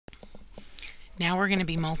Now we're going to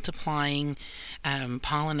be multiplying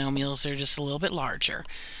polynomials that are just a little bit larger.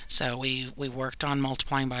 So we worked on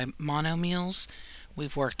multiplying by monomials.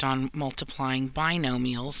 We've worked on multiplying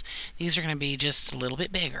binomials. These are going to be just a little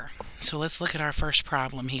bit bigger. So let's look at our first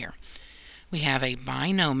problem here. We have a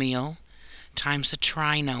binomial times a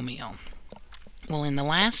trinomial. Well, in the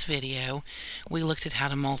last video, we looked at how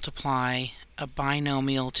to multiply a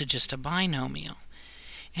binomial to just a binomial.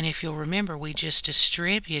 And if you'll remember, we just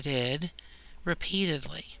distributed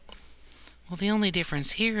repeatedly. Well, the only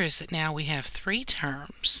difference here is that now we have 3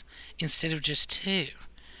 terms instead of just 2.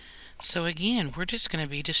 So again, we're just going to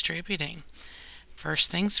be distributing.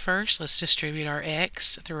 First things first, let's distribute our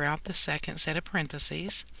x throughout the second set of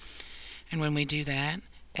parentheses. And when we do that,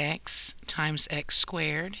 x times x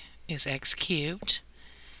squared is x cubed,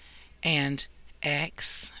 and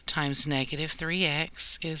x times negative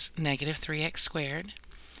 3x is negative 3x squared.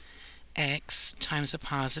 X times a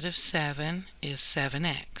positive 7 is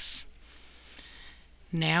 7x.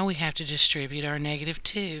 Now we have to distribute our negative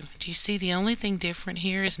 2. Do you see the only thing different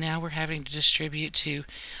here is now we're having to distribute to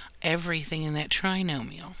everything in that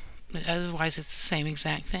trinomial. Otherwise it's the same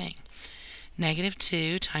exact thing. Negative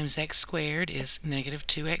 2 times x squared is negative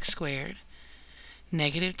 2x squared.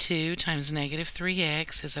 Negative 2 times negative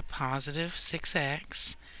 3x is a positive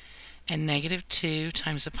 6x. And negative 2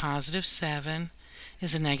 times a positive 7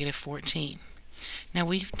 is a negative 14. Now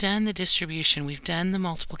we've done the distribution, we've done the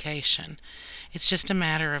multiplication. It's just a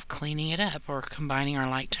matter of cleaning it up or combining our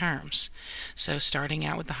like terms. So starting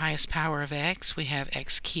out with the highest power of x, we have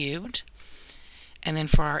x cubed. And then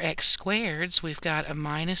for our x squareds, we've got a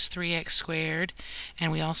minus 3x squared,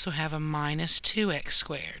 and we also have a minus 2x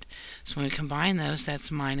squared. So when we combine those, that's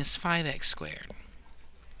minus 5x squared.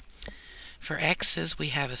 For x's, we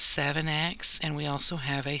have a 7x, and we also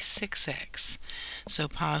have a 6x. So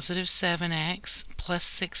positive 7x plus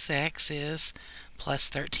 6x is plus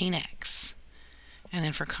 13x. And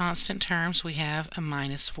then for constant terms, we have a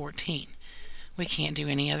minus 14. We can't do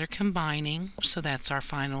any other combining, so that's our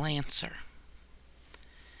final answer.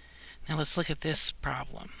 Now let's look at this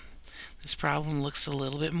problem. This problem looks a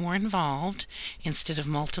little bit more involved. Instead of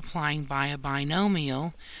multiplying by a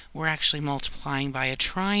binomial, we're actually multiplying by a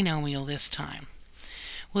trinomial this time.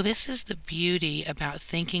 Well, this is the beauty about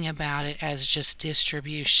thinking about it as just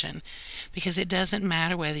distribution, because it doesn't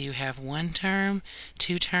matter whether you have 1 term,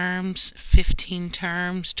 2 terms, 15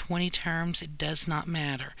 terms, 20 terms, it does not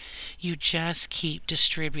matter. You just keep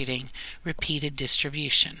distributing, repeated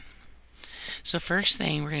distribution. So first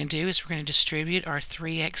thing we're going to do is we're going to distribute our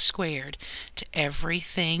 3x squared to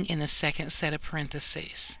everything in the second set of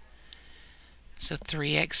parentheses. So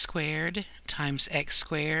 3x squared times x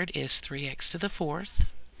squared is 3x to the 4th.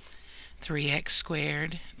 3x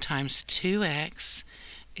squared times 2x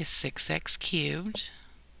is 6x cubed.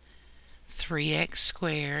 3x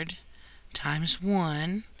squared times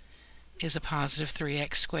 1 is a positive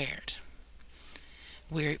 3x squared.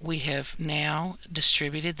 We have now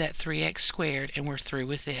distributed that 3x squared and we're through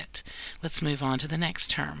with it. Let's move on to the next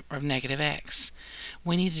term, of negative x.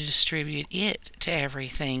 We need to distribute it to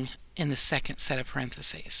everything in the second set of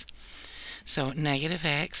parentheses. So negative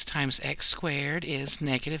x times x squared is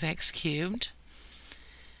negative x cubed.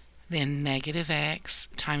 Then negative x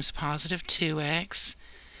times positive 2x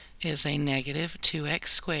is a negative 2x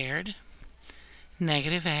squared.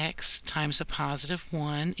 Negative x times a positive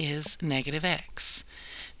 1 is negative x.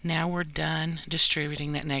 Now we're done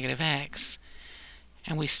distributing that negative x,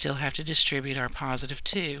 and we still have to distribute our positive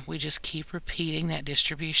 2. We just keep repeating that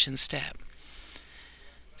distribution step.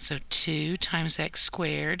 So 2 times x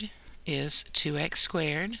squared is 2x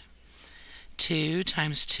squared. 2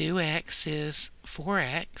 times 2x is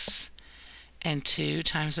 4x. And 2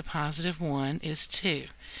 times a positive 1 is 2.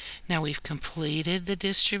 Now we've completed the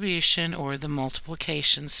distribution or the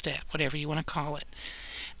multiplication step, whatever you want to call it.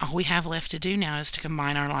 All we have left to do now is to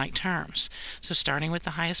combine our like terms. So starting with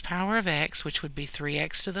the highest power of x, which would be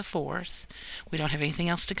 3x to the 4th. We don't have anything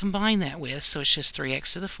else to combine that with, so it's just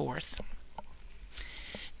 3x to the 4th.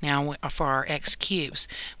 Now for our x cubes,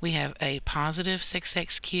 we have a positive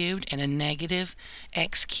 6x cubed and a negative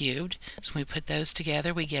x cubed. So when we put those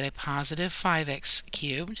together, we get a positive 5x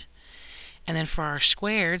cubed. And then for our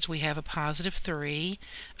squareds, we have a positive 3,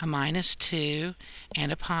 a minus 2,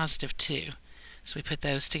 and a positive 2. So we put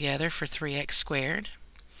those together for 3x squared.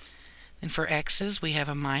 Then for x's, we have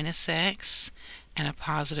a minus x and a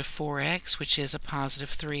positive 4x, which is a positive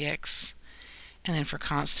 3x. And then for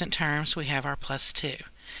constant terms, we have our plus 2.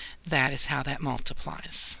 That is how that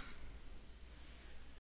multiplies.